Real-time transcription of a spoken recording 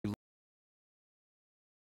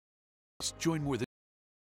Join more than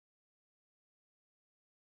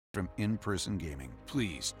from in-person gaming.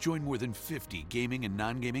 Please join more than 50 gaming and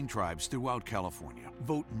non-gaming tribes throughout California.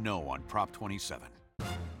 Vote no on Prop 27.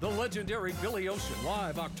 The legendary Billy Ocean,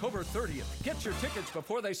 live October 30th. Get your tickets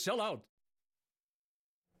before they sell out.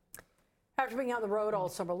 After being on the road all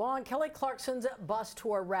summer long, Kelly Clarkson's bus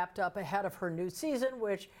tour wrapped up ahead of her new season,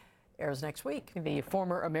 which airs next week. The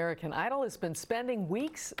former American Idol has been spending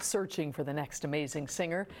weeks searching for the next amazing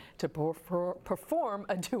singer to perform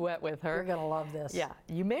a duet with her. You're going to love this. Yeah,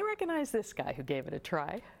 you may recognize this guy who gave it a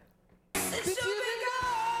try.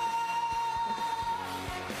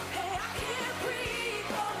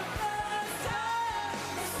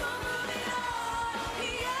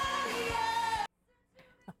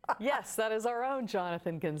 Yes, that is our own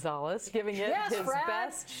Jonathan Gonzalez giving it his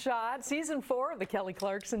best shot. Season 4 of The Kelly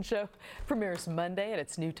Clarkson Show premieres Monday at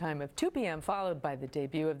its new time of 2 p.m., followed by the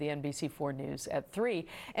debut of the NBC4 News at 3.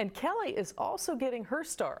 And Kelly is also getting her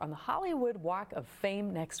start on the Hollywood Walk of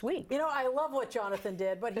Fame next week. You know, I love what Jonathan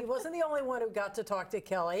did, but he wasn't the only one who got to talk to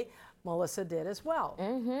Kelly. Melissa did as well.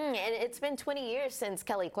 And it's been 20 years since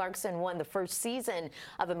Kelly Clarkson won the first season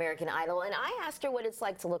of American Idol, and I asked her what it's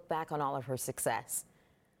like to look back on all of her success.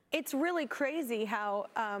 It's really crazy how,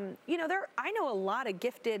 you know, I know a lot of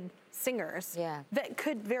gifted singers that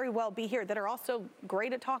could very well be here that are also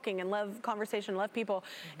great at talking and love conversation, love people.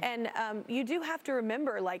 And you do have to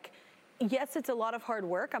remember, like, yes, it's a lot of hard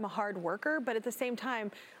work. I'm a hard worker, but at the same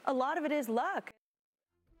time, a lot of it is luck.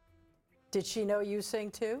 Did she know you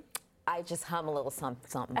sing too? I just hum a little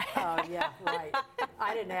something. Oh, yeah, right.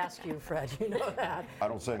 I didn't ask you, Fred. You know that. I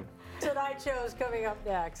don't sing. Tonight Show's coming up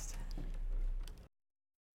next.